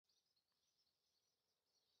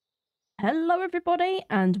Hello, everybody,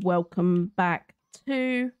 and welcome back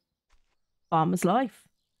to Farmer's Life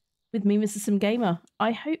with me, Mrs. Sim Gamer.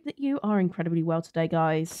 I hope that you are incredibly well today,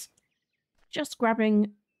 guys. Just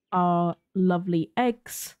grabbing our lovely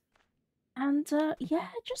eggs and, yeah,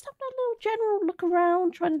 just having a little general look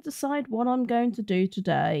around, trying to decide what I'm going to do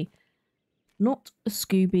today. Not a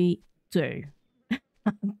Scooby-Doo.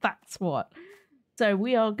 That's what. So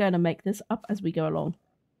we are going to make this up as we go along.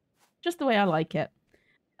 Just the way I like it.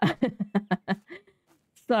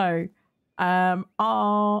 So,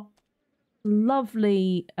 our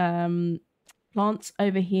lovely plants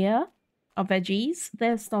over here, our veggies,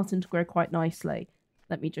 they're starting to grow quite nicely.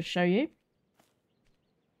 Let me just show you.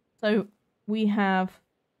 So we have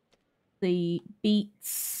the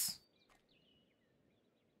beets.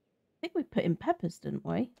 I think we put in peppers, didn't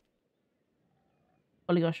we?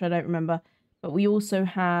 Oh gosh, I don't remember. But we also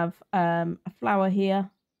have a flower here.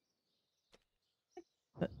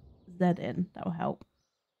 Put Z in, that'll help.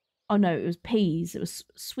 Oh no, it was peas. It was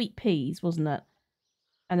sweet peas, wasn't it?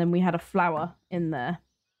 And then we had a flower in there.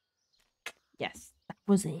 Yes, that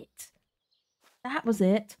was it. That was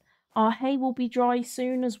it. Our hay will be dry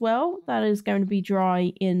soon as well. That is going to be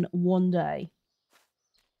dry in one day.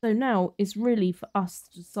 So now it's really for us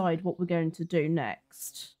to decide what we're going to do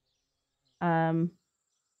next. Let's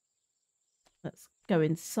go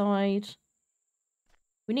inside.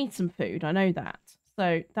 We need some food, I know that.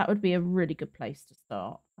 So that would be a really good place to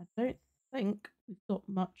start. I don't think we've got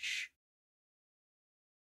much.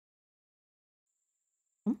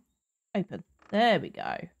 Open. There we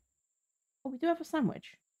go. Oh, we do have a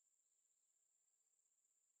sandwich.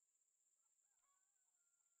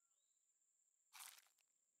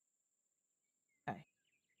 Okay.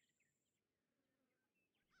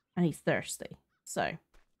 And he's thirsty. So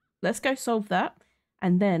let's go solve that.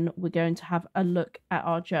 And then we're going to have a look at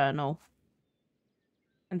our journal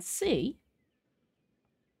and see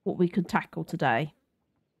what we could tackle today.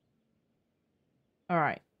 All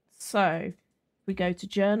right. So we go to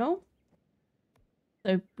journal.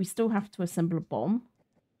 So we still have to assemble a bomb.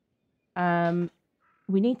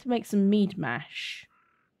 We need to make some mead mash.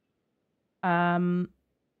 But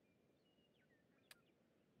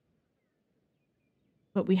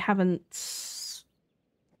we haven't.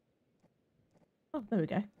 Oh, there we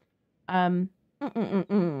go.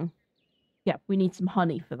 Yeah, we need some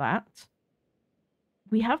honey for that.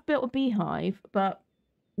 We have built a beehive, but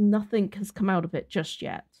nothing has come out of it just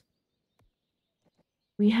yet.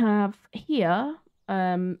 We have here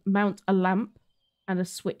mount a lamp and a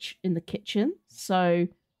switch in the kitchen. So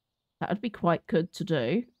that would be quite good to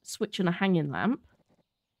do. Switch and a hanging lamp.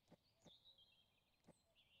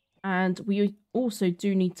 And we also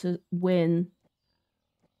do need to win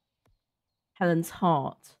Helen's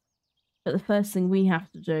heart. But the first thing we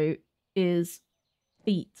have to do is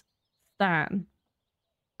beat Stan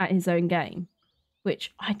at his own game.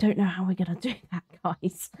 Which I don't know how we're going to do that,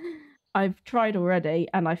 guys. I've tried already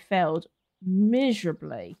and I failed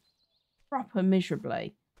miserably. Proper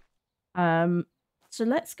miserably. So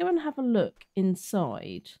let's go and have a look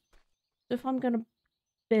inside. So if I'm going to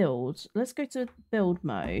build, let's go to build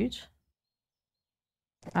mode.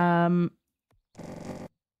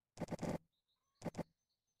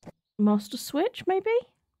 Master switch, maybe?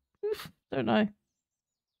 Don't know.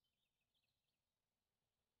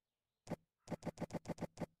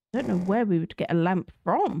 Don't know where we would get a lamp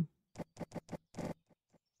from.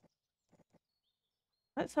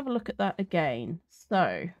 Let's have a look at that again.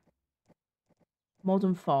 So,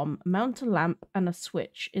 modern farm, mount a lamp and a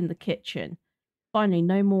switch in the kitchen. Finally,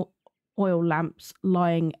 no more oil lamps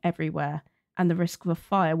lying everywhere, and the risk of a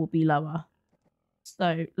fire will be lower.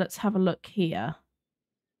 So, let's have a look here.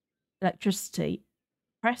 Electricity.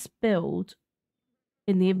 Press build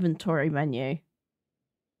in the inventory menu.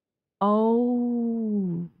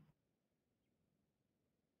 Oh.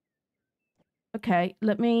 Okay,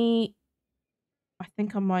 let me... I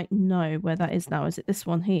think I might know where that is now. Is it this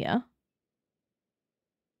one here?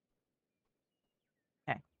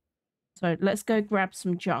 Okay. So let's go grab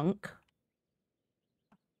some junk.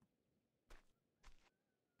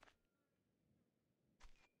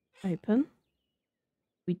 Open.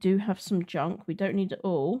 We do have some junk. We don't need it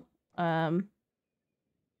all. Yeah,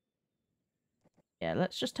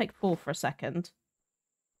 let's just take 4 for a second.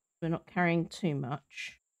 We're not carrying too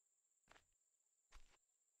much.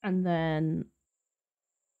 And then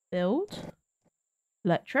build.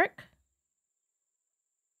 Electric.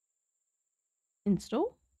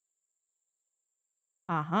 Install.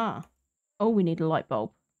 Aha. Oh, we need a light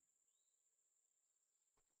bulb.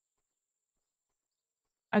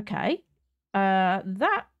 Okay.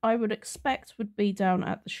 That I would expect would be down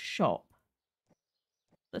at the shop.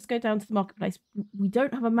 Let's go down to the marketplace. We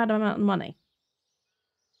don't have a mad amount of money.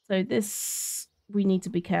 So this we need to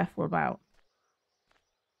be careful about.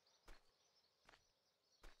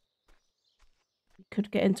 We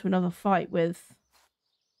could get into another fight with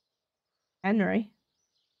Henry.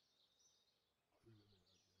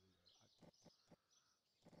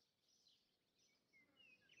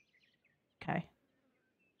 Okay.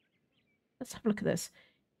 Let's have a look at this.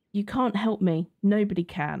 You can't help me. Nobody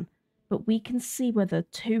can. But we can see whether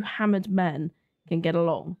two hammered men can get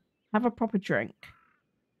along. Have a proper drink.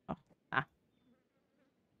 Oh, ah.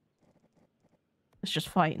 Let's just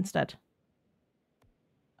fight instead.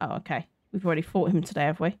 Oh, okay. We've already fought him today,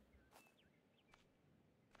 have we?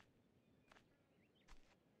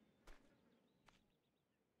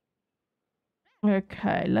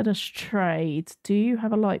 Okay, let us trade. Do you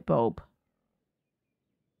have a light bulb?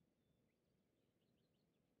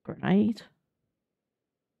 Grenade.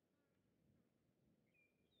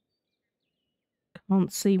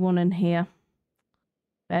 Can't see one in here.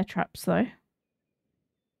 Bear traps, though.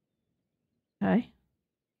 Okay.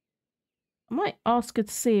 I might ask her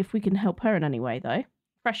to see if we can help her in any way, though.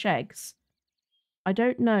 Fresh eggs. I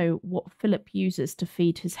don't know what Philip uses to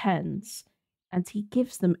feed his hens, and he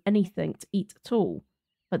gives them anything to eat at all.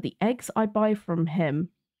 But the eggs I buy from him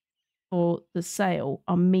for the sale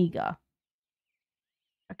are meager.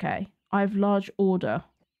 Okay, I have large order.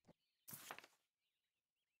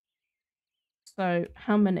 So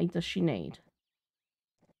how many does she need?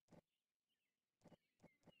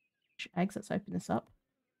 Eggs, let's open this up.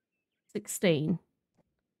 16.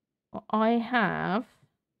 Well, I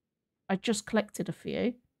just collected a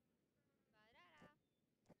few.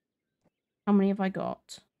 How many have I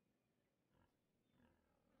got?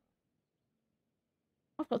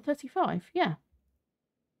 I've got 35, yeah.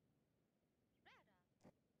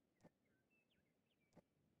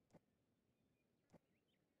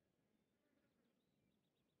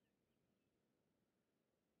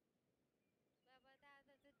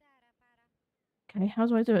 Okay, how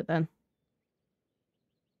do I do it then?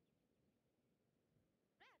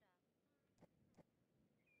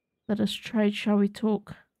 Let us trade, shall we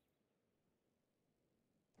talk?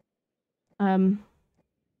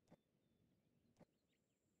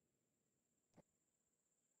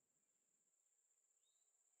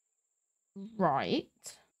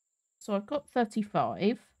 Right. So I've got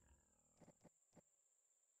 35.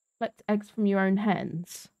 Collect eggs from your own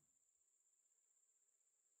hens.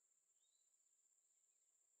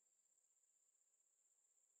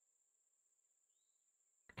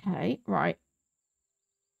 Okay, right.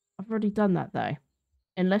 I've already done that though.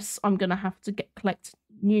 Unless I'm gonna have to collect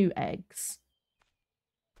new eggs.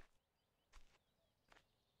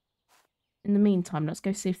 In the meantime, let's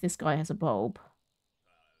go see if this guy has a bulb.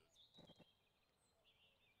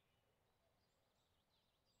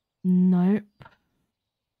 Nope.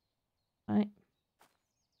 Right.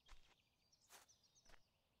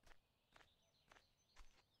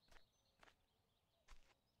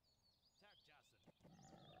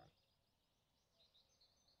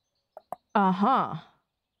 Aha.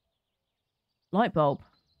 Light bulb.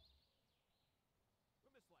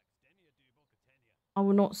 I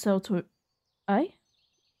will not sell to... Eh?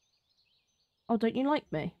 Oh, don't you like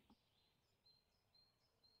me?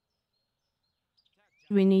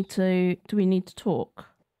 Do we need to talk?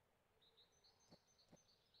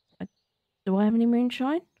 Do I have any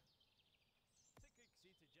moonshine?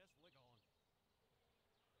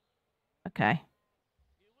 Okay.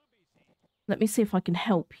 Let me see if I can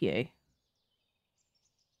help you.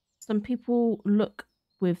 Some people look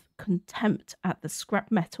with contempt at the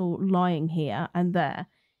scrap metal lying here and there,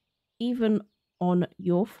 even on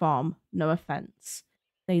your farm, no offense.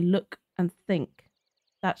 They look and think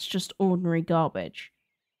that's just ordinary garbage.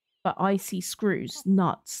 But I see screws,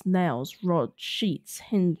 nuts, nails, rods, sheets,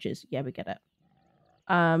 hinges. Yeah, we get it.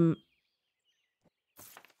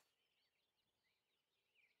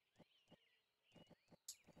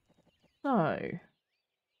 So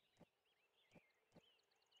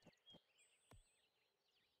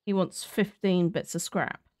he wants 15 bits of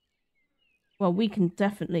scrap. Well, we can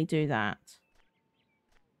definitely do that.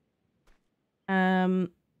 And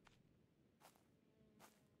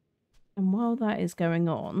while that is going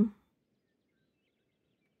on,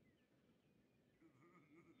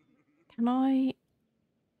 can I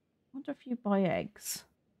wonder if you buy eggs?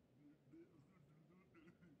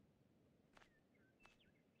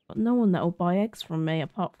 Got no one that will buy eggs from me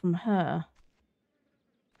apart from her.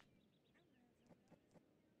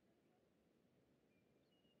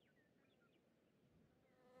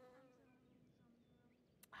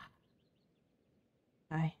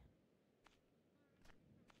 Okay.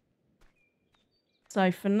 So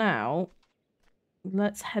for now,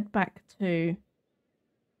 let's head back to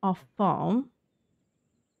our farm.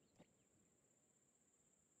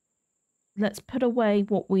 Let's put away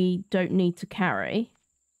what we don't need to carry.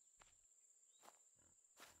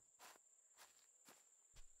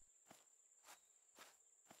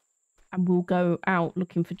 And we'll go out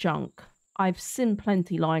looking for junk. I've seen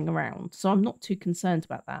plenty lying around, so I'm not too concerned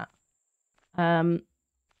about that.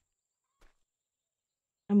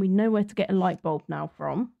 And we know where to get a light bulb now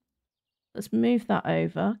from. Let's move that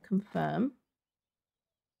over, confirm.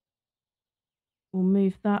 We'll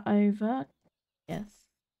move that over. Yes,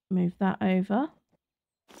 move that over.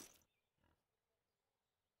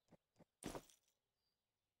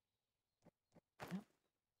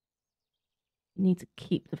 Need to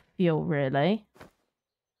keep the fuel, really.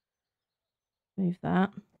 Move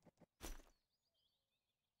that.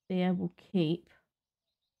 There, we'll keep.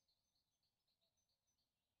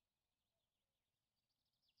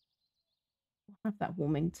 We'll have that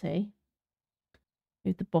warming tea.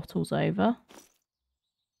 Move the bottles over.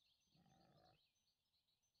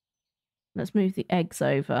 Let's move the eggs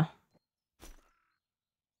over.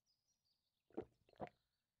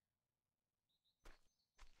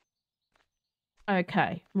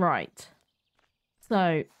 Okay, right.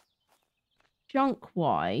 So,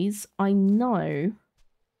 junk-wise, I know...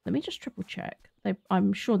 Let me just triple check.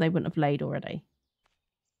 I'm sure they wouldn't have laid already.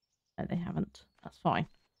 No, they haven't. That's fine.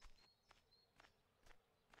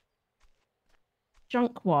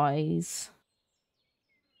 Junk-wise...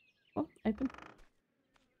 Oh, open.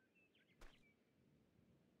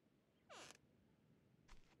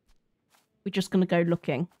 We're just going to go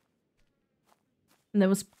looking. And there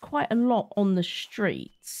was quite a lot on the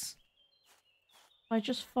streets. If I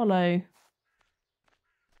just follow...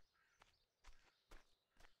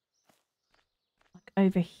 like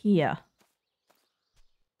over here.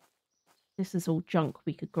 This is all junk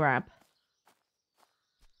we could grab.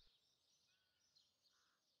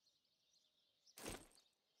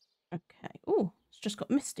 Okay. Oh, it's just got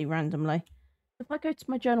misty randomly. If I go to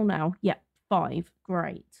my journal now, yep, 5.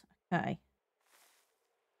 Great. Okay.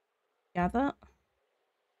 Gather.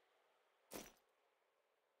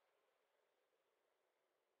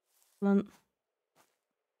 Excellent.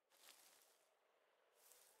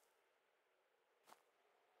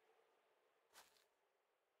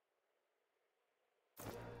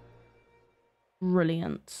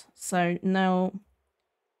 Brilliant. So now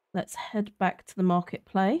let's head back to the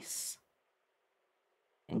marketplace.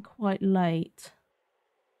 Getting quite late.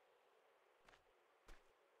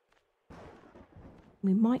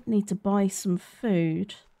 We might need to buy some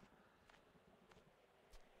food.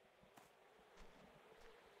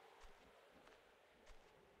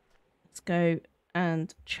 Let's go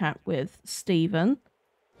and chat with Stephen.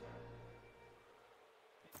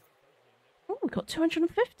 Oh, we got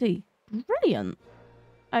 250. Brilliant.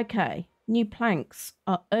 Okay, new planks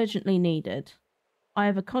are urgently needed. I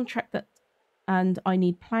have a contract that, and I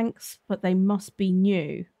need planks, but they must be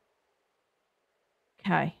new.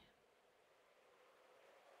 Okay.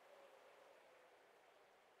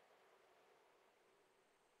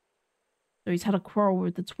 So he's had a quarrel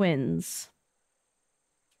with the twins.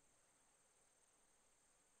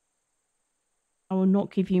 I will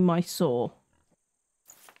not give you my saw.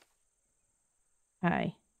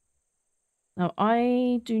 Okay. Now,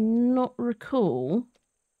 I do not recall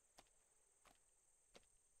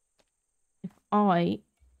if I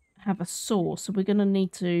have a saw, so we're going to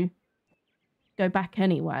need to go back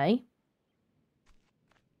anyway.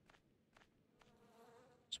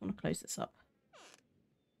 Just want to close this up.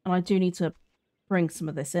 And I do need to bring some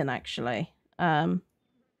of this in, actually. There's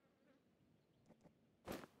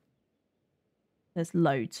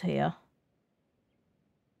loads here.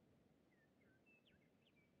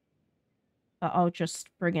 But I'll just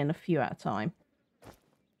bring in a few at a time.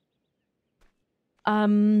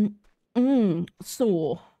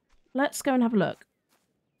 Saw. Let's go and have a look.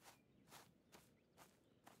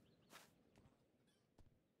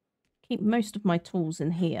 Keep most of my tools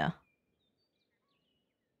in here.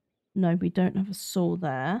 No, we don't have a saw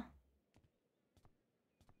there.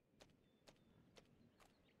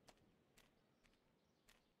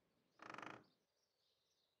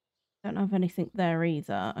 Don't have anything there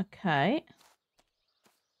either. Okay.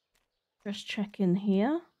 Just check in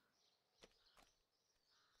here.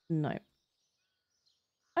 No.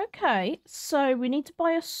 Okay, so we need to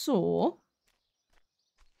buy a saw.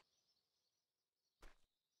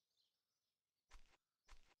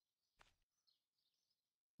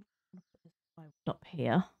 Up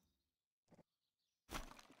here.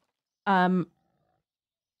 I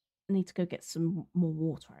need to go get some more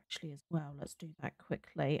water actually as well. Let's do that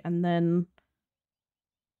quickly. And then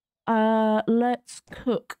Let's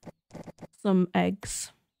cook some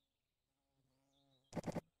eggs.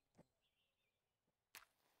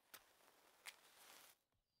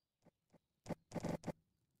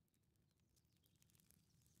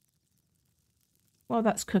 While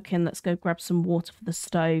that's cooking, let's go grab some water for the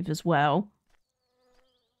stove as well.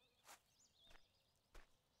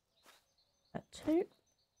 That too.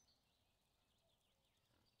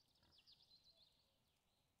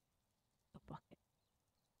 Bucket.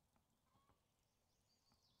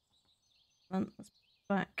 And let's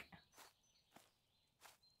back.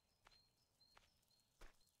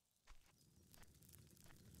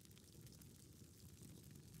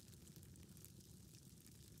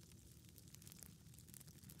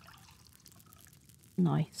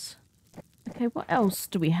 Nice. Okay, what else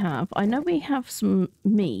do we have? I know we have some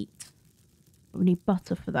meat. We need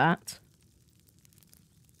butter for that.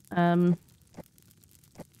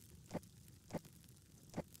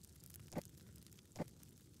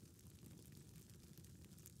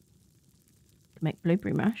 Make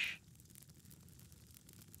blueberry mash.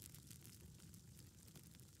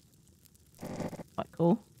 Quite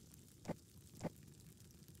cool.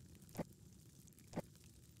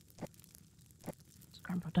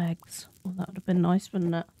 Scrambled eggs. Oh, that would have been nice,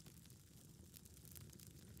 wouldn't it?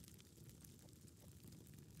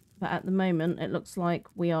 But at the moment, it looks like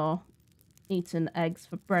we are eating eggs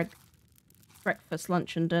for breakfast,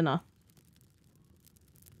 lunch, and dinner.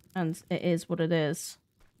 And it is what it is.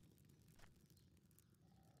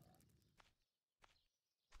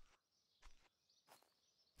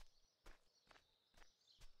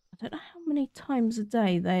 I don't know how many times a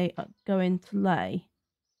day they go in to lay.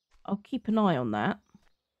 I'll keep an eye on that.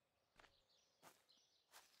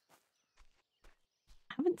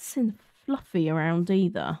 I haven't seen Fluffy around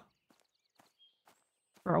either.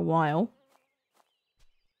 For a while.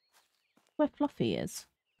 Where Fluffy is.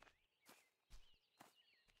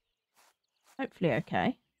 Hopefully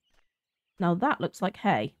okay. Now that looks like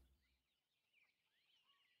hay.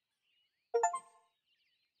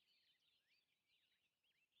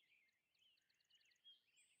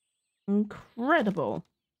 Incredible.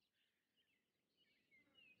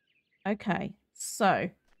 Okay, so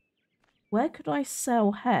where could I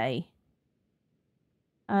sell hay?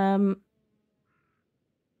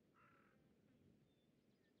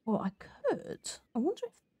 Well, I could. I wonder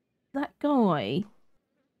if that guy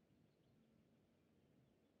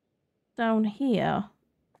down here,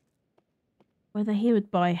 whether he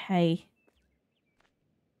would buy hay.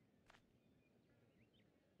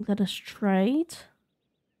 Let us trade.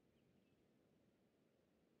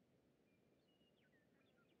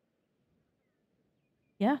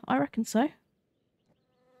 Yeah, I reckon so.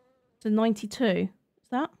 To 92. Is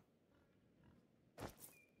that?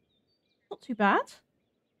 Not too bad.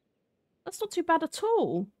 That's not too bad at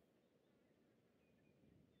all.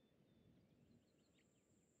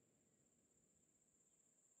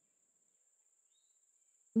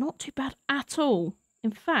 Not too bad at all.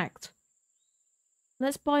 In fact,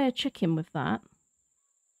 let's buy a chicken with that.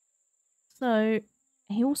 So,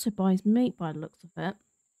 he also buys meat by the looks of it.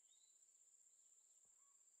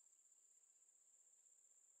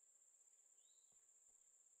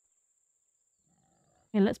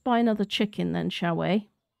 Okay, let's buy another chicken then, shall we?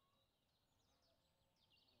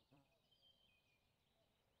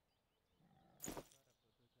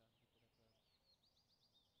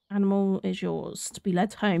 Animal is yours to be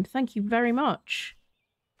led home. Thank you very much.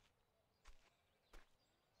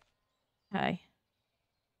 Okay.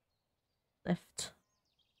 Lift.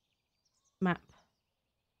 Map.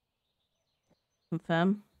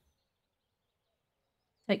 Confirm.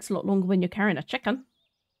 Takes a lot longer when you're carrying a chicken.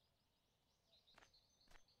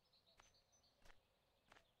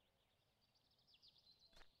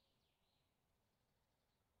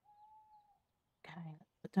 Okay,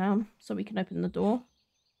 let's put down so we can open the door.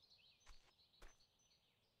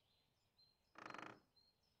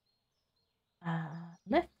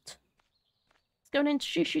 Lift. Let's go and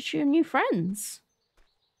introduce you to your new friends.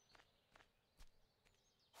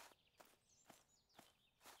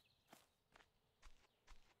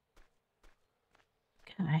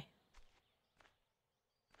 Okay.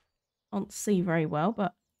 Can't see very well,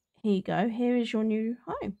 but here you go. Here is your new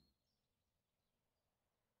home.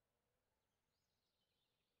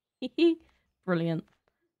 Brilliant.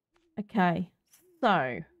 Okay,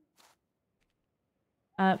 so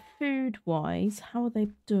food-wise, how are they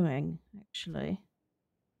doing, actually?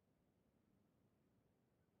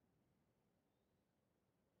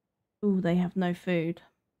 Oh, they have no food.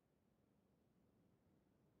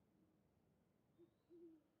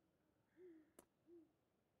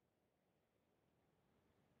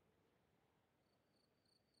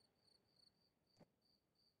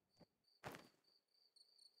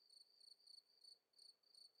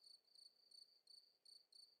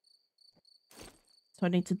 So I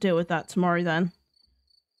need to deal with that tomorrow then.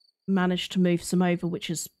 Managed to move some over, which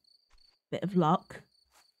is a bit of luck.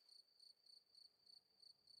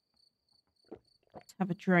 Let's have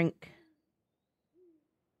a drink.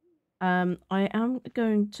 I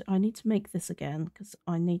need to make this again because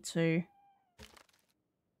I need to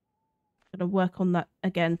gonna work on that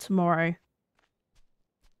again tomorrow.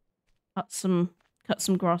 Cut some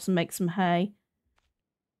grass and make some hay.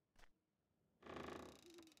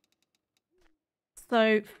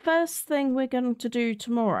 So first thing we're going to do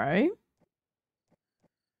tomorrow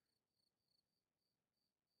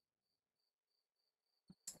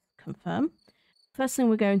confirm. First thing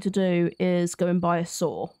we're going to do is go and buy a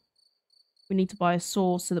saw. We need to buy a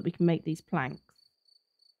saw so that we can make these planks.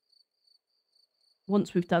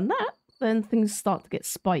 Once we've done that, then things start to get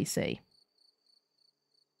spicy.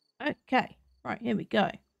 Okay, right, here we go.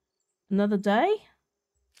 Another day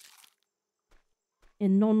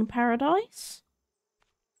in non-paradise.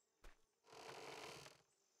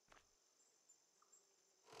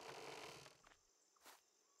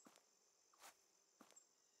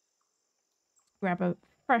 Grab a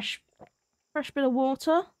fresh bit of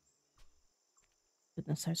water.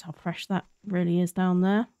 Goodness knows how fresh that really is down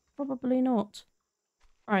there. Probably not.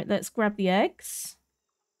 Right, let's grab the eggs.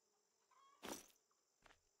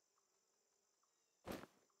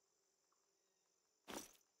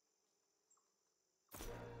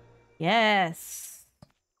 Yes.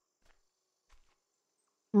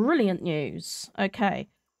 Brilliant news. Okay.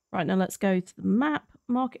 Right, now let's go to the map.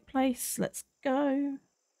 Marketplace. Let's go.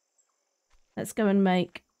 Let's go and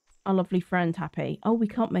make our lovely friend happy. Oh, we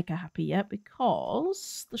can't make her happy yet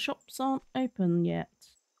because the shops aren't open yet.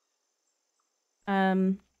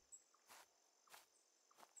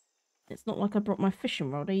 It's not like I brought my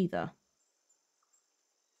fishing rod either.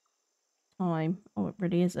 Time. Oh, it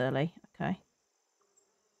really is early. Okay.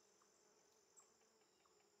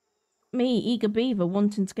 Me, eager beaver,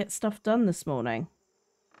 wanting to get stuff done this morning.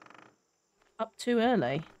 Up too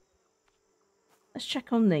early. Let's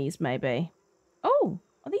check on these, maybe. Oh,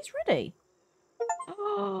 are these ready?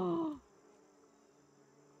 Oh.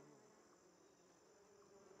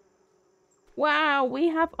 Wow, we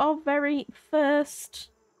have our very first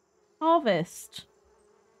harvest.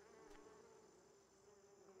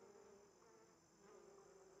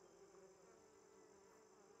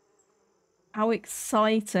 How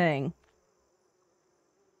exciting.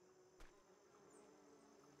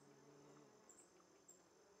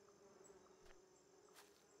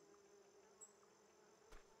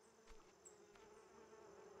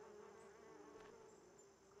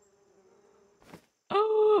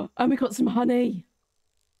 Oh, and we got some honey.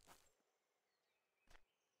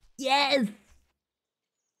 Yes.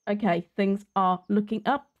 Okay, things are looking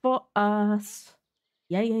up for us.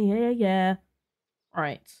 Yeah. All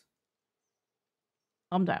right.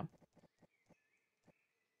 Calm down.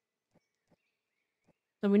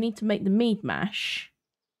 So we need to make the mead mash.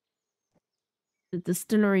 The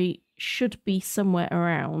distillery should be somewhere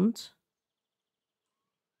around.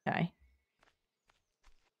 Okay.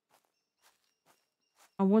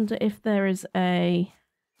 I wonder if there is a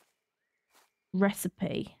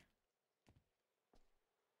recipe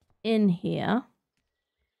in here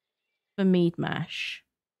for mead mash.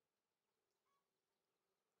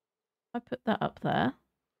 I put that up there.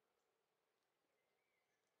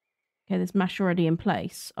 Okay, there's mash already in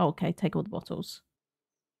place. Oh, okay, take all the bottles.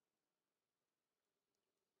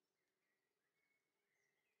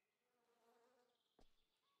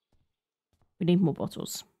 We need more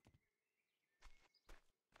bottles.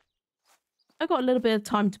 I got a little bit of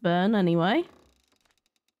time to burn anyway.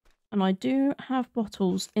 And I do have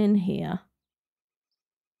bottles in here.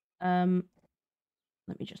 Let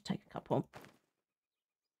me just take a couple.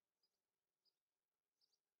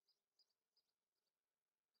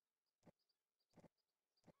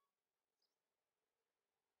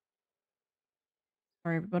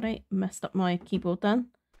 Sorry, everybody. Messed up my keyboard then.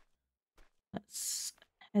 Let's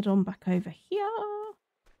head on back over here.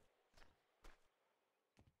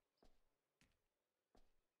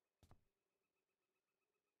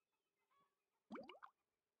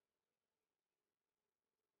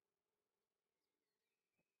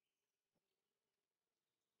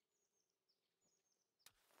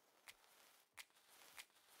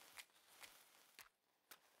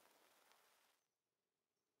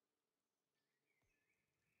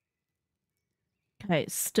 Okay,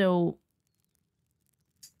 it still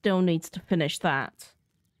needs to finish that.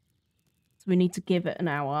 So we need to give it an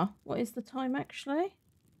hour. What is the time actually?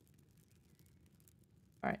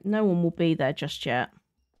 All right, no one will be there just yet.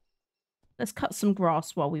 Let's cut some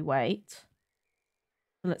grass while we wait.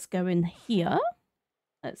 So let's go in here.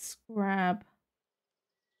 Let's grab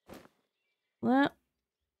that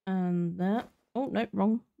and that. Oh no,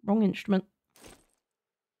 wrong instrument.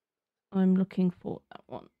 I'm looking for that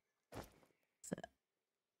one. That's it.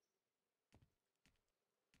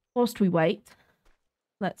 Whilst we wait,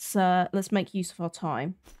 let's make use of our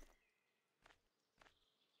time.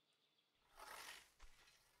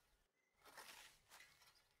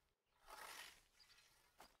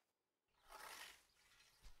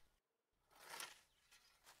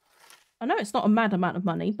 I know it's not a mad amount of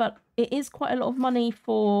money, but it is quite a lot of money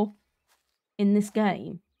for in this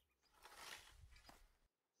game.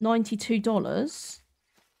 $92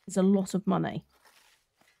 is a lot of money.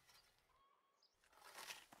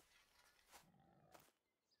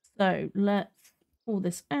 So let's pull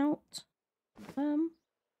this out.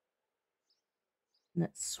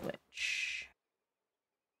 Let's switch.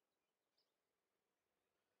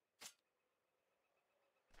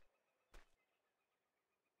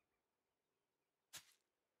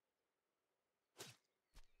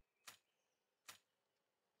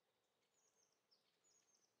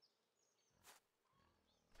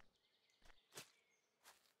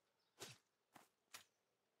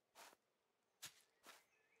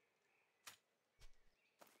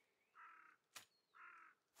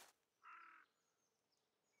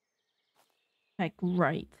 Okay,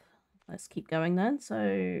 great. Let's keep going then.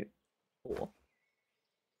 So 4.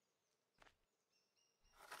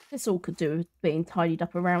 This all could do with being tidied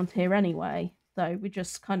up around here anyway. So we're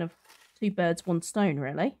just kind of 2 birds, 1 stone,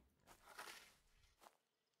 really.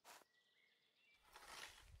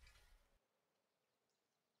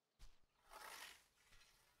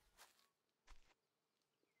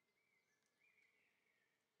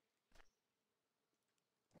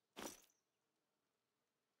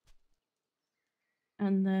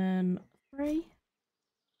 And then 3.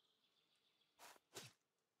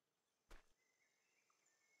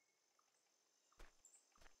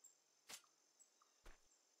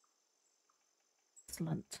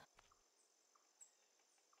 Excellent.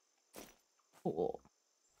 4.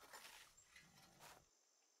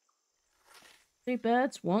 2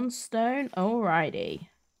 birds, 1 stone. Alrighty.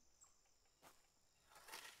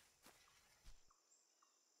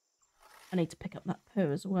 I need to pick up that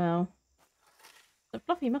poo as well. So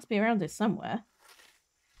Fluffy must be around here somewhere.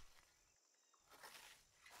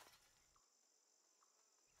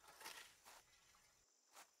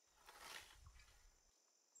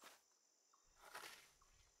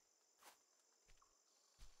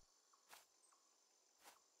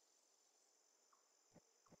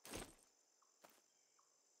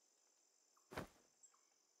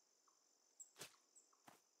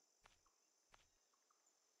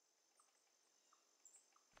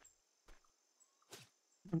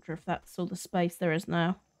 I wonder if that's all the space there is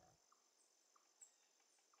now.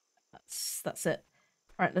 That's it.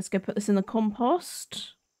 Right, let's go put this in the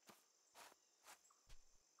compost.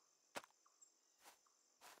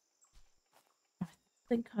 I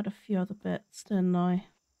think I had a few other bits, didn't I?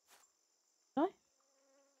 Did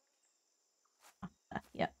I?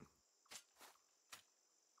 Yeah.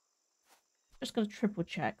 Just going to triple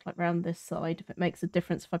check, like around this side, if it makes a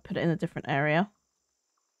difference if I put it in a different area.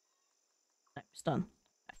 No, it's done.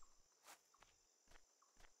 Okay.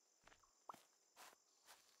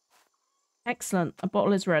 Excellent. A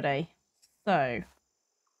bottle is ready. So,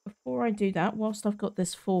 before I do that, whilst I've got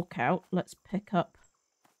this fork out, let's pick up...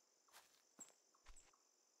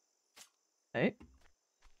 Oh.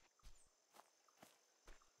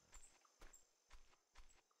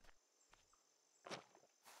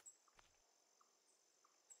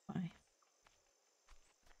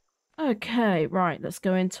 Okay, right, let's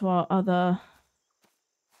go into our other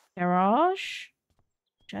garage.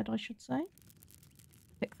 Shed, I should say.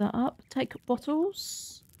 Pick that up. Take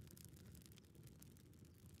bottles.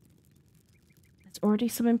 There's already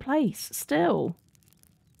some in place. Still.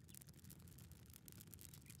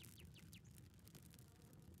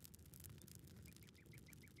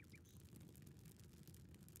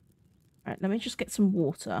 Right, let me just get some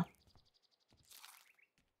water.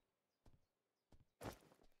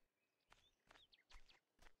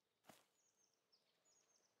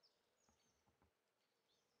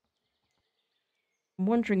 I'm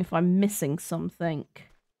wondering if I'm missing something.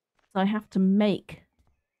 So I have to make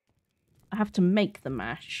the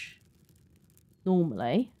mash.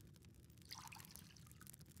 Normally.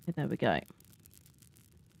 Okay, there we go.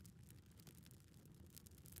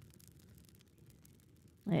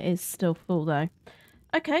 It is still full though.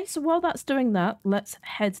 Okay, so while that's doing that, let's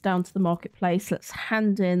head down to the marketplace. Let's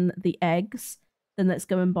hand in the eggs. Then let's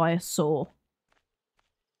go and buy a saw.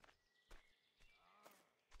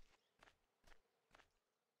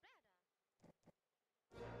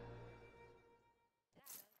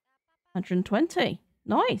 120.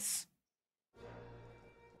 Nice.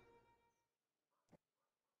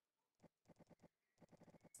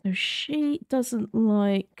 So she doesn't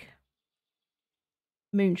like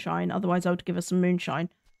moonshine. Otherwise, I would give her some moonshine.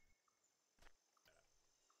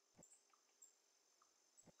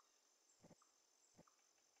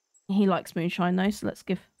 He likes moonshine though, so let's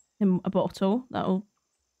give him a bottle. That'll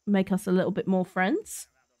make us a little bit more friends.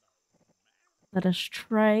 Let us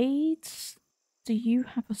trade. Do you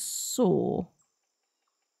have a saw?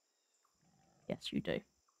 Yes, you do.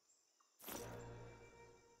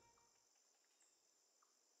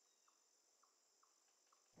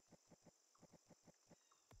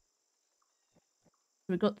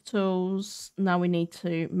 We've got the tools. Now we need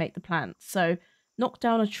to make the plant. So knock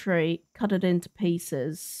down a tree, cut it into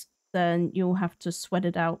pieces. Then you'll have to sweat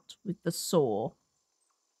it out with the saw.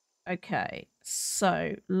 Okay,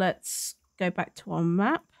 so let's go back to our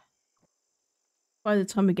map. By the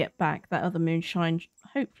time we get back, that other moonshine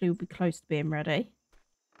hopefully will be close to being ready.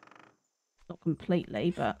 Not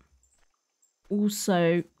completely, but...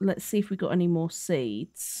 Also, let's see if we got any more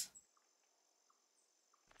seeds.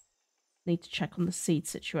 Need to check on the seed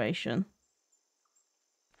situation.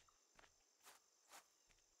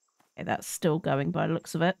 Okay, that's still going by the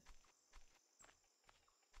looks of it.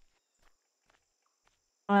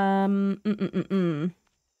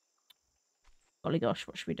 Golly gosh,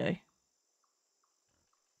 what should we do?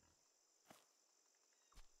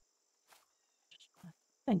 I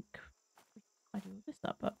think I do all this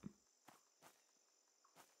up, but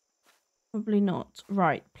probably not.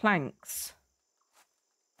 Right, planks.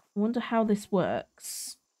 I wonder how this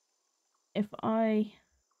works. If I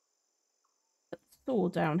put the saw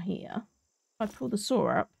down here, if I pull the saw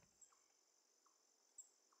up,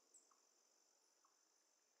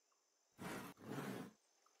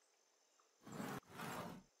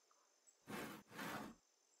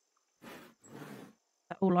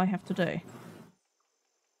 that's all I have to do.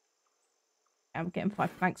 I'm getting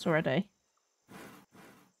 5 planks already.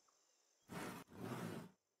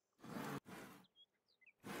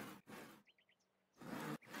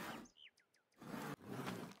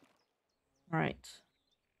 Right.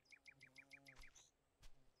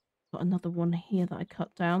 Got another one here that I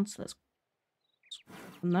cut down, so let's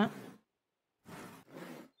from that.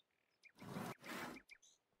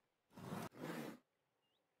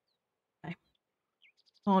 Okay.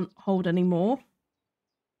 Can't hold any more.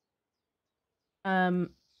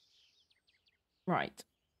 Right.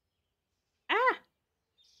 Ah!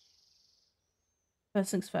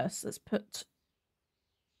 First things first, let's put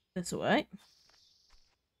this away.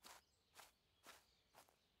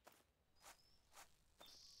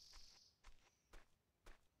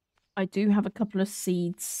 I do have a couple of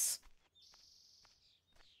seeds.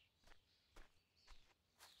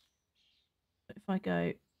 If I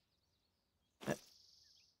go...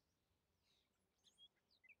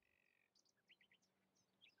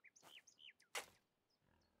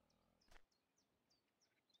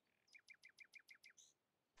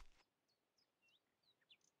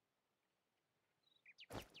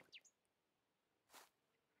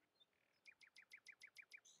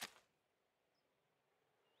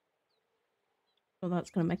 Well,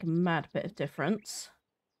 that's going to make a mad bit of difference.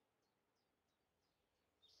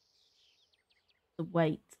 The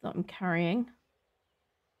weight that I'm carrying.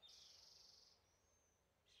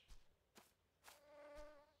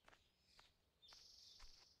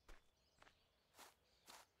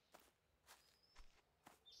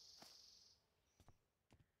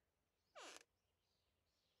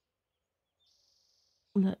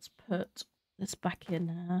 Let's put this back in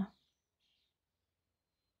here.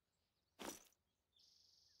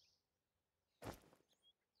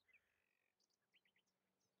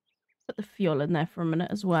 Put the fuel in there for a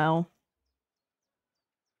minute as well.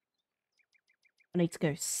 I need to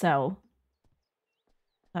go sell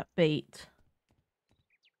that beet.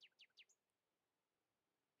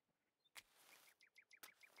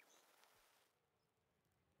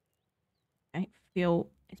 Okay,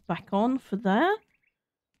 fuel is back on for there.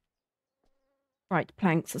 Right,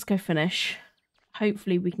 planks, let's go finish.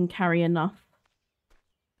 Hopefully we can carry enough.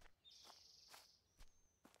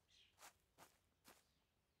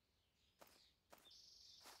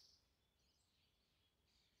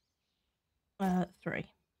 Three.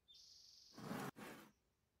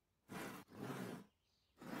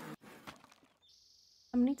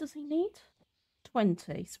 How many does he need?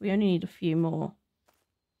 20, so we only need a few more.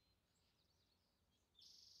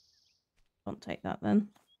 Can't take that then.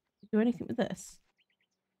 Do anything with this?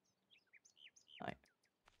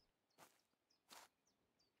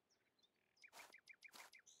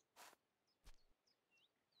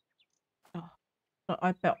 No. Oh, But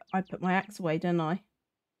I bet I put my axe away, didn't I?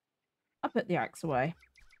 I put the axe away.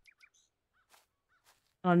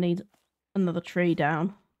 I need another tree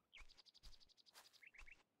down.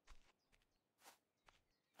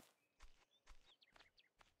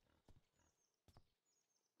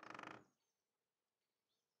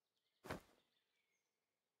 Are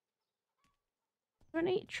there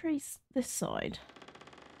any trees this side?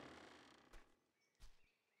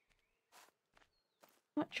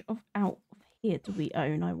 How much of out of here do we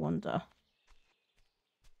own, I wonder?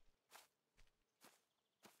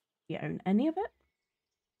 Do we own any of it?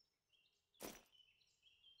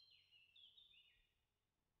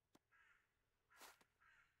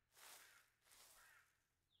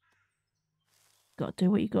 Gotta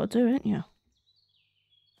do what you gotta do, ain't you?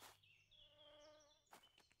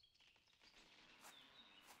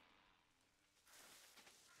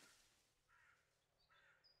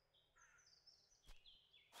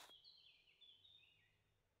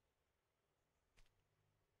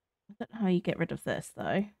 I don't know how you get rid of this,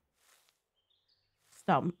 though.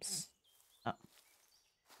 Stumps. Oh.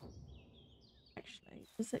 Actually,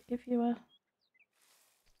 does it give you a...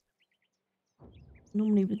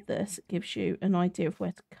 Normally with this, it gives you an idea of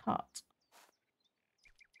where to cut.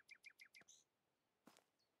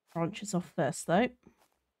 Branches off first, though.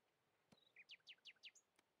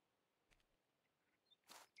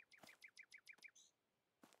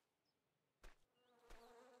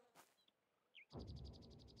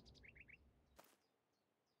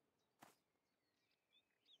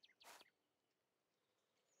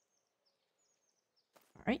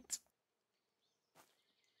 All right.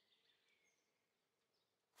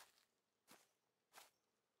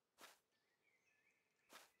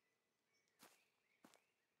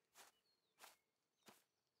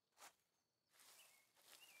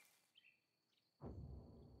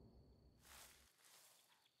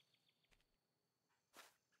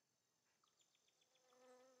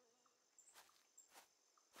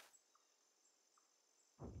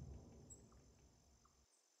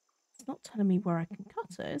 It's not telling me where I can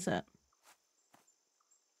cut it, is it?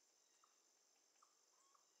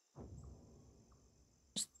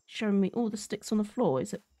 Just showing me all the sticks on the floor.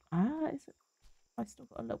 Is it? Ah, is it? I still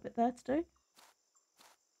got a little bit there to do.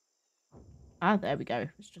 Ah, there we go.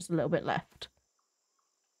 It's just a little bit left.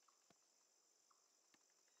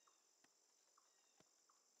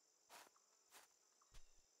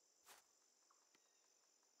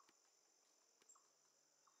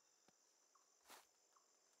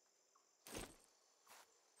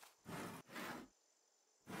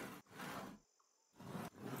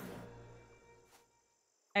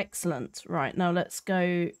 Excellent. Right, now let's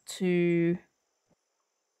go to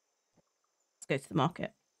the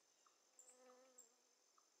market.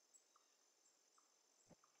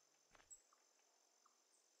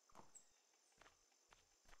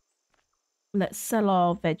 Let's sell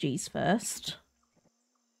our veggies first.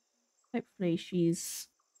 Hopefully she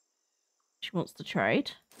wants to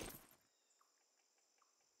trade.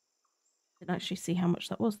 Didn't actually see how much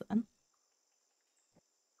that was then.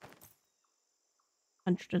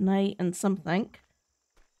 108 and something.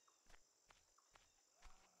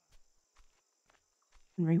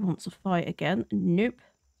 Henry wants a fight again. Nope.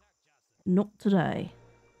 Not today.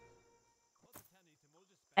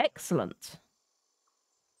 Excellent.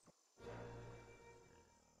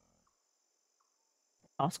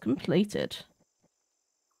 Task completed.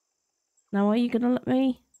 Now, are you going to let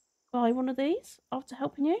me buy one of these after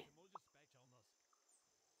helping you?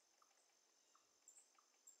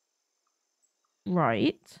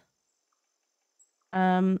 Right.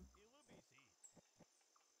 How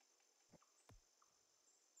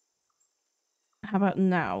about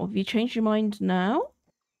now? Have you changed your mind now?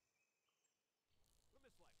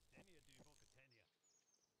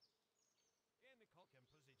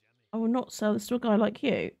 I will not sell this to a guy like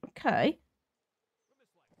you. Okay.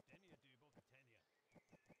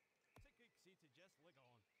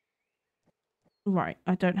 Right,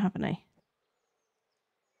 I don't have any.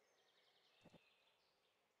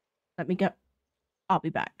 Let me go. I'll be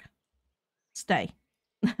back. Stay.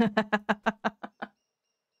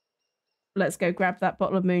 Let's go grab that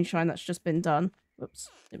bottle of moonshine that's just been done. Whoops,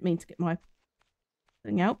 didn't mean to get my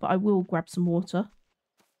thing out, but I will grab some water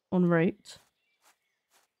en route.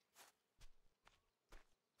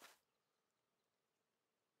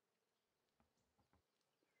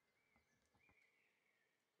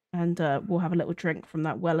 And we'll have a little drink from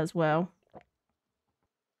that well as well.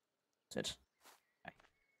 Good. Okay.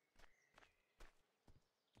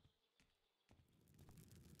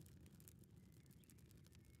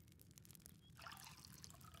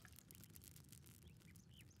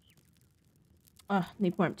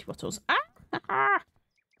 Need more empty bottles. Ah!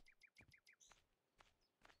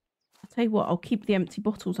 tell you what, I'll keep the empty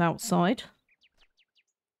bottles outside.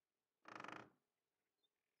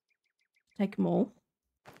 Take them all.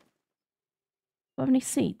 Do I have any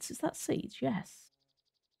seeds? Is that seeds? Yes.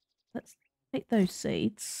 Let's take those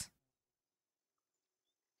seeds.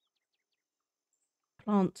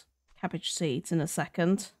 Plant cabbage seeds in a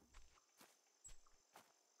second.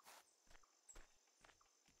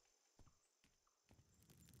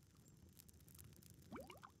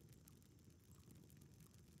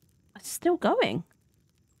 It's still going.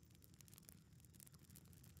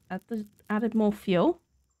 Added more fuel.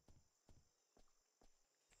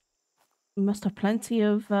 We must have plenty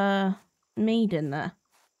of mead in there.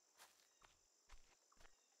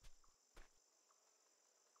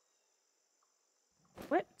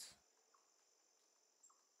 Whipped.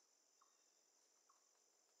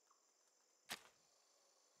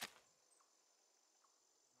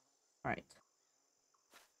 Right.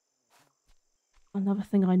 Another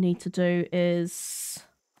thing I need to do is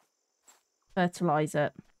fertilize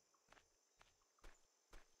it.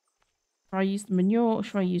 Should I use the manure or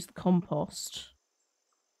should I use the compost?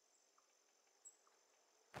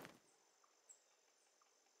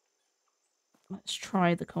 Let's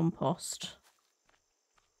try the compost.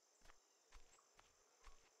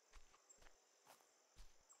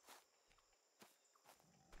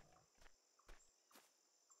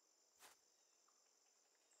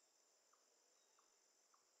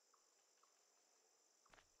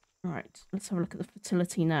 Right, let's have a look at the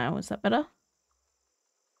fertility now. Is that better?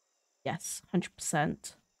 Yes,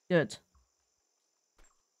 100%. Good.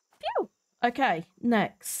 Phew! Okay,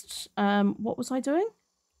 next. What was I doing?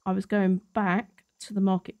 I was going back to the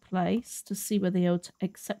marketplace to see whether they would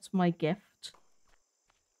accept my gift.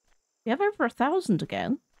 We have over 1,000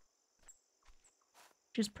 again.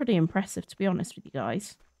 Which is pretty impressive, to be honest with you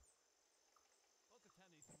guys.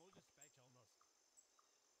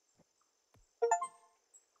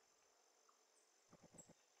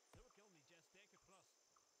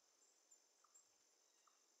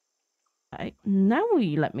 Okay, now will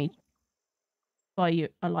you let me buy you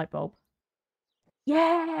a light bulb?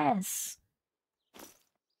 Yes!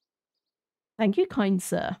 Thank you, kind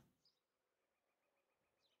sir.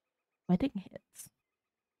 Wedding hits.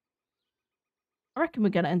 I reckon we're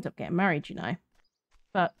going to end up getting married, you know.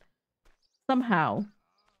 But somehow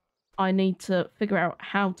I need to figure out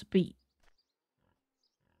how to beat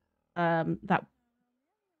that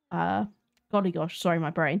golly gosh, sorry,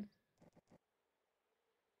 my brain.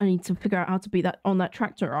 I need to figure out how to beat that on that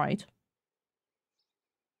tractor ride.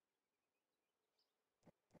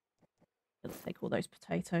 Let's take all those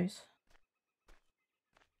potatoes.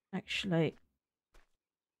 Actually,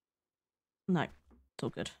 no, it's all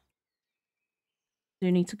good.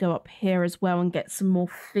 Do need to go up here as well and get some more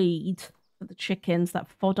feed for the chickens, that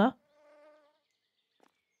fodder.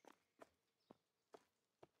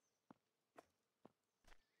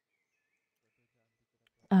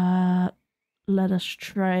 Let us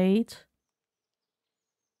trade.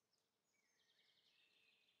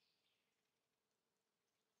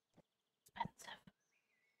 Expensive.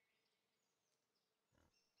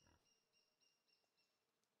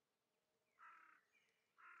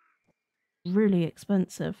 Really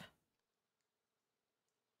expensive.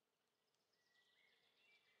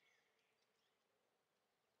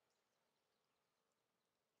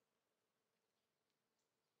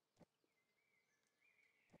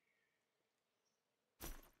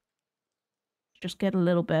 Just get a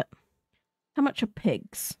little bit. How much are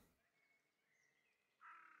pigs?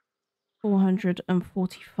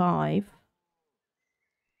 445.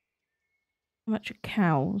 How much are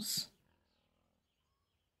cows?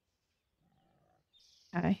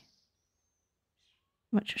 Okay.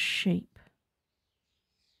 How much are sheep?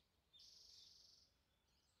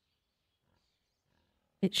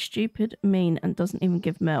 It's stupid, mean, and doesn't even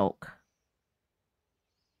give milk.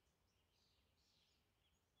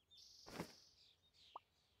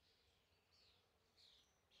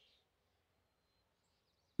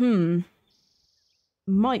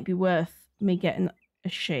 Might be worth me getting a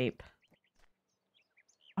sheep.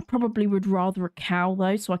 I probably would rather a cow,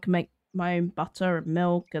 though, so I can make my own butter and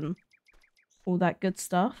milk and all that good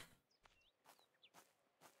stuff.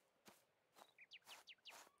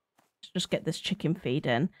 Just get this chicken feed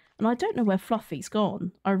in. And I don't know where Fluffy's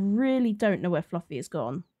gone. I really don't know where Fluffy is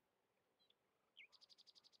gone.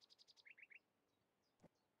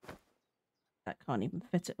 That can't even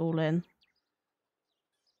fit it all in.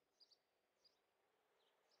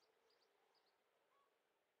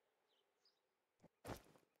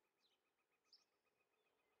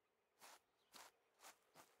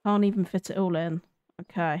 Can't even fit it all in.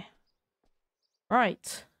 Okay.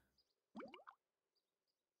 Right.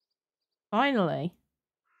 Finally.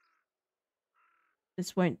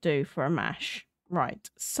 This won't do for a mash. Right,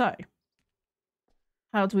 so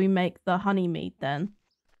how do we make the honey mead then?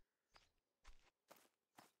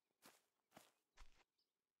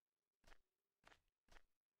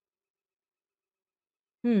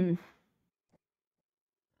 Hmm.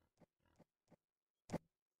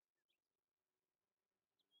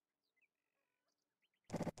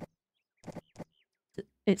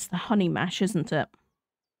 It's the honey mash, isn't it?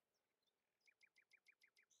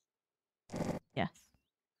 Yes.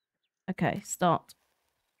 Okay, start.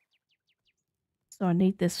 So I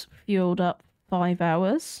need this fueled up 5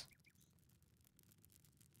 hours.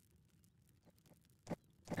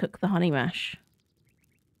 Cook the honey mash.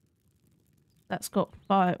 That's got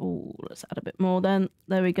 5. Oh, let's add a bit more then.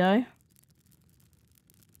 There we go.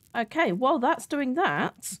 Okay, while that's doing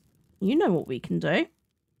that, you know what we can do.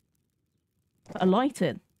 Put a light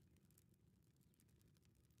in.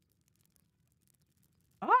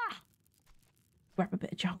 Ah! Grab a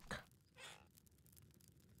bit of junk.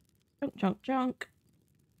 Junk, junk, junk.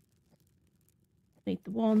 Need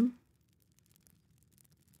the one.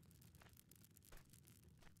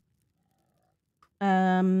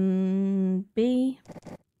 B.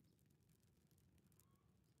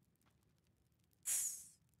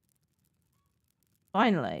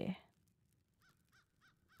 Finally.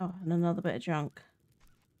 Oh, and another bit of junk.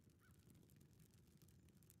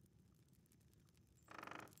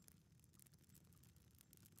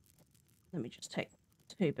 Let me just take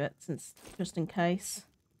 2 bits just in case.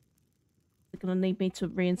 They're going to need me to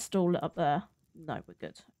reinstall it up there. No, we're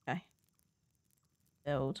good. Okay.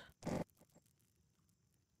 Build.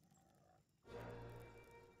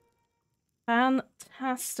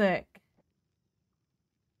 Fantastic.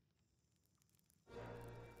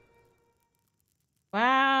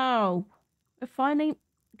 Wow. We're finally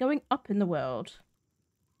going up in the world.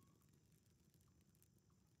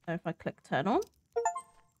 So if I click turn on.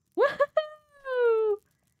 Woohoo!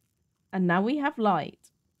 And now we have light.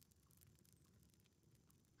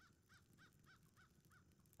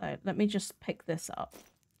 So let me just pick this up.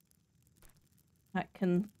 That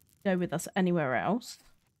can go with us anywhere else.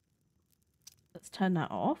 Let's turn that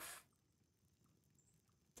off.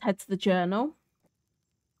 Let's head to the journal.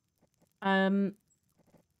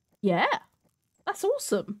 Yeah, that's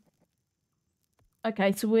awesome.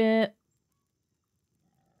 Okay, so we're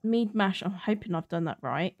mead mash. I'm hoping I've done that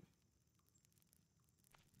right.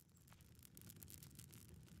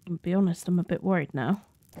 I'll be honest, I'm a bit worried now.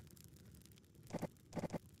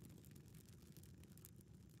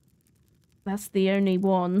 That's the only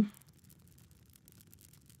one.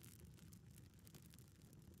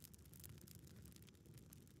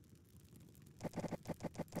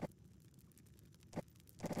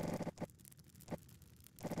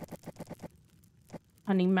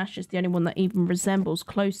 Honey mash is the only one that even resembles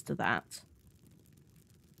close to that.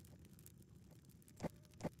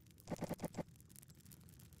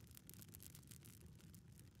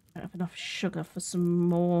 I don't have enough sugar for some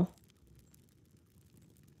more.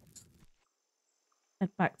 Head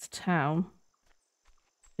back to town.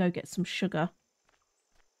 Go get some sugar.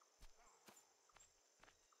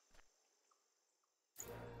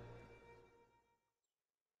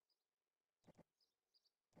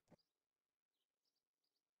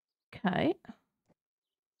 Okay.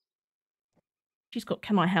 She's got,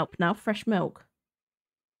 can I help now? Fresh milk.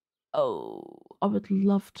 Oh, I would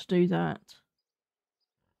love to do that.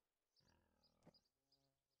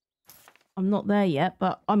 I'm not there yet,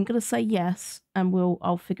 but I'm going to say yes and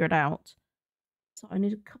I'll figure it out. So I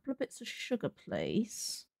need a couple of bits of sugar,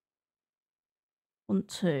 please. 1,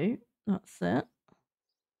 2. That's it.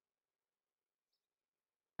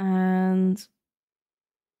 And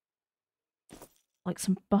like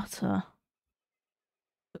some butter.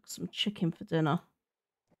 Cook some chicken for dinner.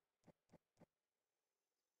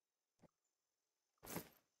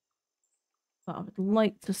 But I would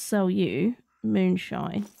like to sell you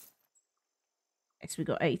moonshine. Guess we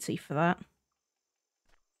got 80 for that.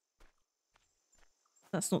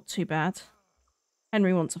 That's not too bad.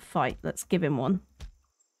 Henry wants a fight. Let's give him one.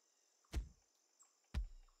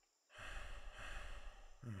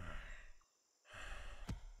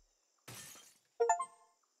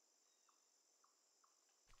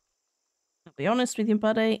 I'll be honest with you,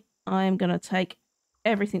 buddy. I'm going to take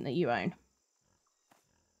everything that you own.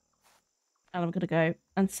 And I'm going to go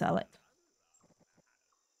and sell it.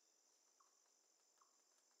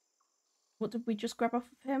 What did we just grab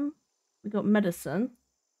off of him? We got medicine.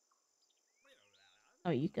 Oh,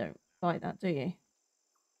 you don't buy that, do you? I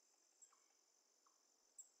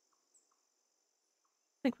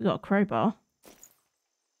think we got a crowbar.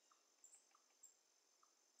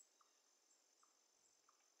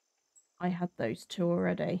 I had those two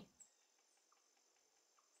already.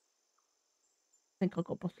 I think I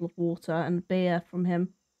got a bottle of water and beer from him.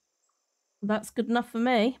 That's good enough for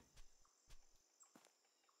me.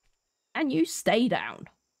 And you stay down.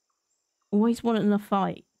 Always wanting a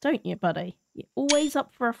fight, don't you, buddy? You're always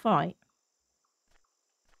up for a fight.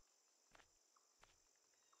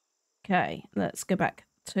 Okay, let's go back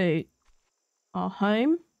to our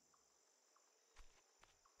home.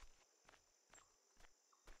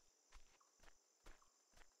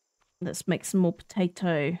 Let's make some more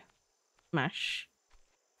potato mash.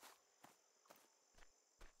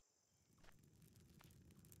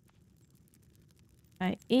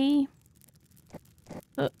 Okay, E.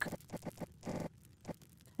 Cook.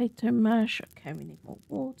 Potato mash. Okay, we need more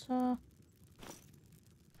water.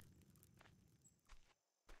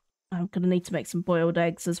 I'm going to need to make some boiled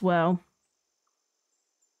eggs as well.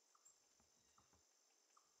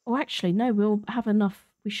 Oh, actually, no, we'll have enough.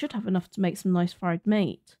 We should have enough to make some nice fried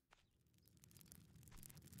meat.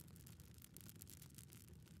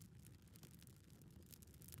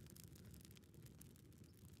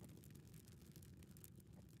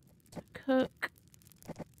 To cook.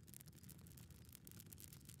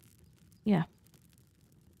 Yeah.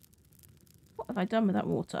 What have I done with that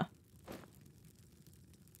water?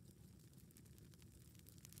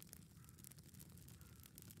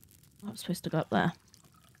 I was supposed to go up there.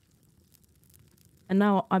 And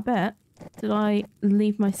now I bet, did I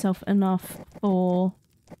leave myself enough for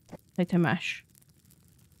potato mash?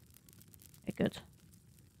 Okay, good.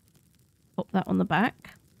 Pop that on the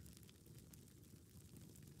back.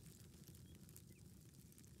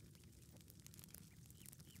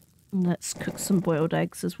 And let's cook some boiled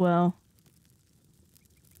eggs as well.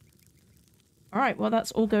 Alright, well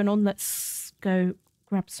that's all going on. Let's go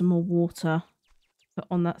grab some more water to put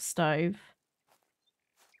on that stove.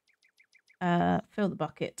 Fill the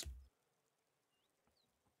bucket.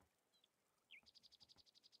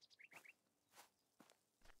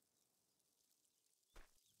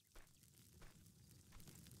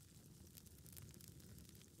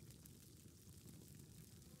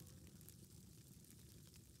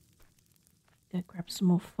 Go grab some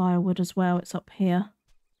more firewood as well. It's up here.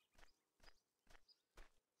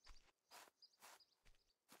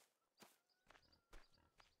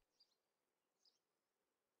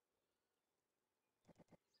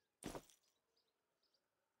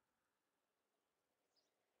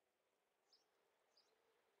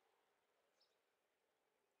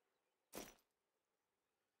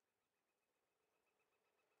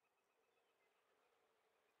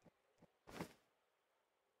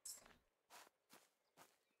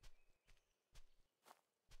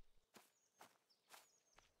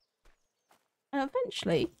 And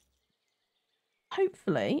eventually,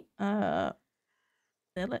 hopefully, fill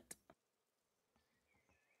it.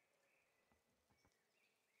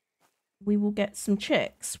 We will get some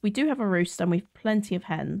chicks. We do have a rooster and we've plenty of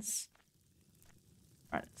hens.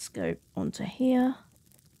 Right, let's go onto here.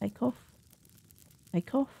 Take off.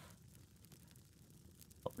 Take off.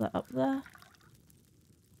 Pop that up there.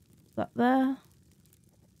 Put that there.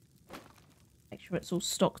 Make sure it's all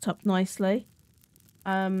stocked up nicely.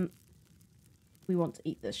 We want to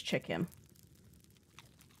eat this chicken.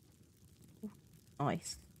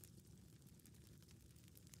 Nice.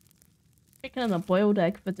 Chicken and a boiled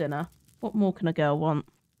egg for dinner. What more can a girl want?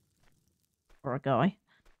 Or a guy?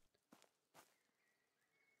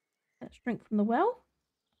 Let's drink from the well.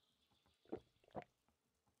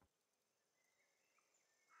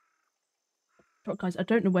 Right, guys, I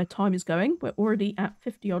don't know where time is going. We're already at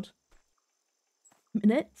 50 odd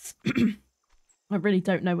minutes. I really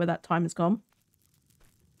don't know where that time has gone.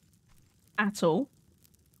 At all.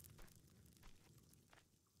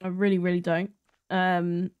 I really, really don't.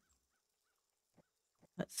 Let's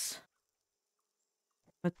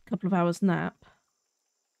have a couple of hours nap.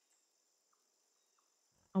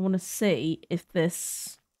 I want to see if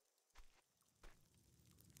this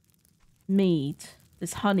mead,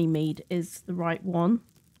 this honey mead, is the right one.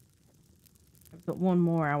 I've got one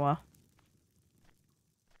more hour.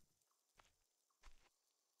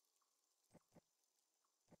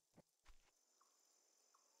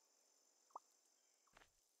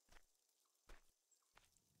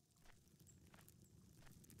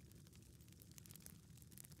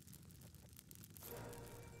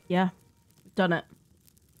 Yeah, we've done it.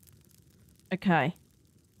 Okay.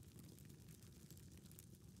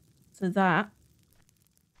 So that...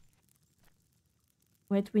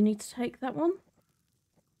 Where do we need to take that one?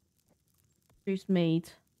 Juice mead.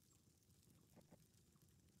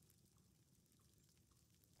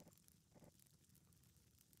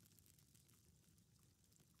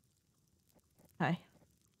 Okay.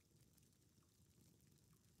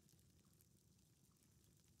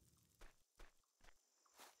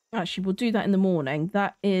 Actually, we'll do that in the morning.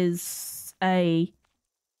 That is the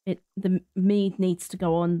mead needs to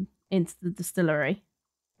go on into the distillery.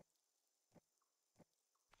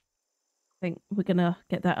 I think we're gonna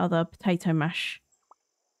get that other potato mash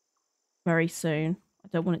very soon. I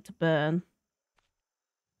don't want it to burn.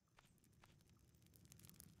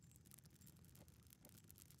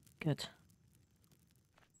 Good.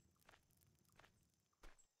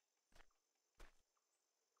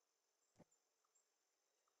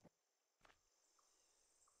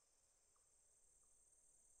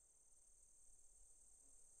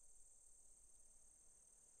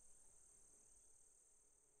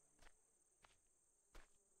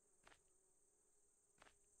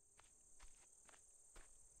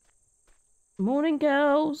 Morning,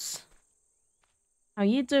 girls. How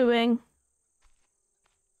you doing?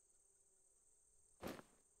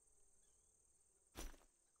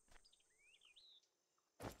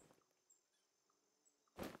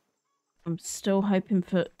 I'm still hoping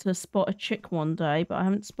to spot a chick one day, but I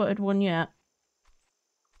haven't spotted one yet.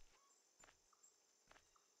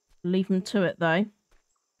 Leave them to it, though.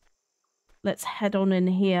 Let's head on in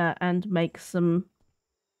here and make some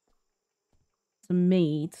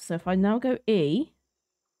mead. So if I now go E,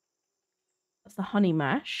 that's the honey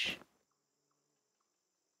mash.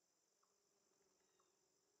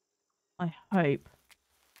 I hope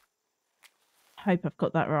I've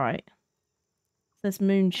got that right. There's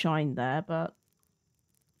moonshine there, but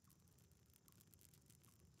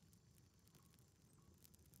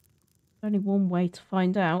only one way to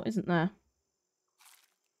find out, isn't there?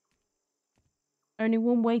 Only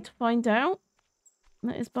one way to find out.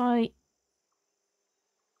 That is by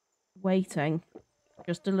waiting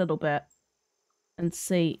just a little bit and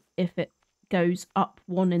see if it goes up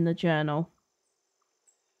one in the journal.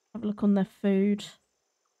 Have a look on their food.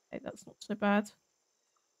 Okay, that's not so bad.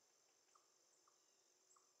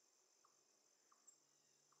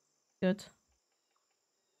 Good.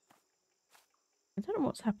 I don't know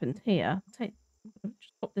what's happened here. Just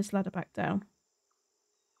pop this ladder back down.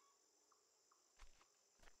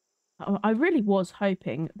 I really was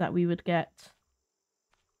hoping that we would get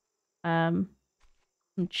some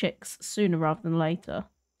chicks sooner rather than later.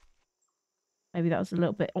 Maybe that was a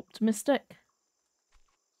little bit optimistic.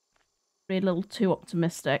 Maybe a little too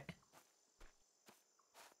optimistic.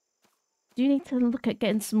 Do you need to look at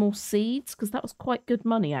getting some more seeds? Because that was quite good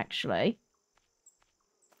money, actually.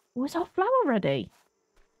 Oh, is our flour ready?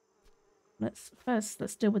 Let's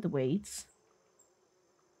deal with the weeds.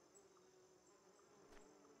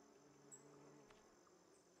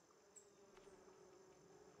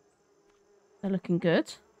 They're looking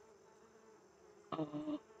good.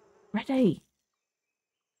 Oh, ready.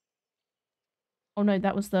 Oh no,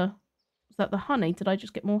 was that the honey? Did I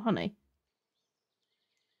just get more honey?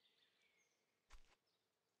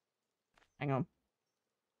 Hang on.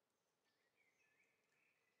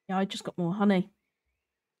 Yeah, I just got more honey.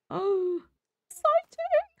 Oh, exciting.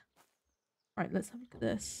 Right, let's have a look at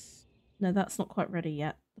this. No, that's not quite ready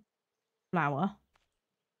yet. The flour.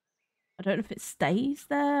 I don't know if it stays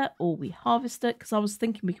there or we harvest it, because I was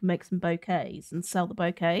thinking we can make some bouquets and sell the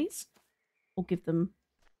bouquets or give them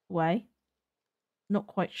away. Not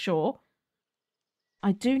quite sure.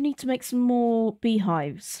 I do need to make some more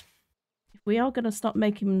beehives. If we are going to start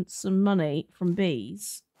making some money from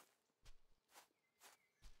bees,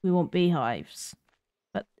 we want beehives.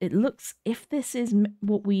 But it looks, if this is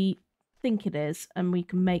what we think it is, and we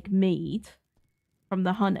can make mead from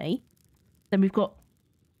the honey, then we've got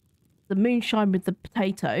the moonshine with the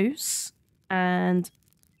potatoes and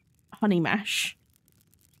honey mash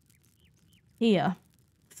here.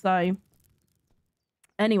 So,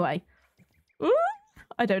 anyway,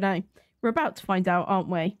 I don't know. We're about to find out, aren't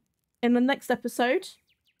we? In the next episode.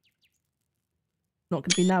 Not going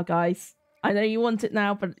to be now, guys. I know you want it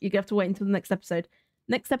now, but you have to wait until the next episode.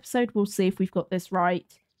 Next episode, we'll see if we've got this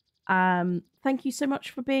right. Thank you so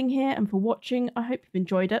much for being here and for watching. I hope you've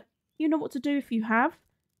enjoyed it. You know what to do if you have.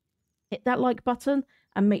 Hit that like button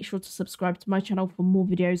and make sure to subscribe to my channel for more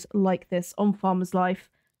videos like this on Farmer's Life.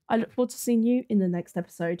 I look forward to seeing you in the next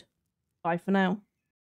episode. Bye for now.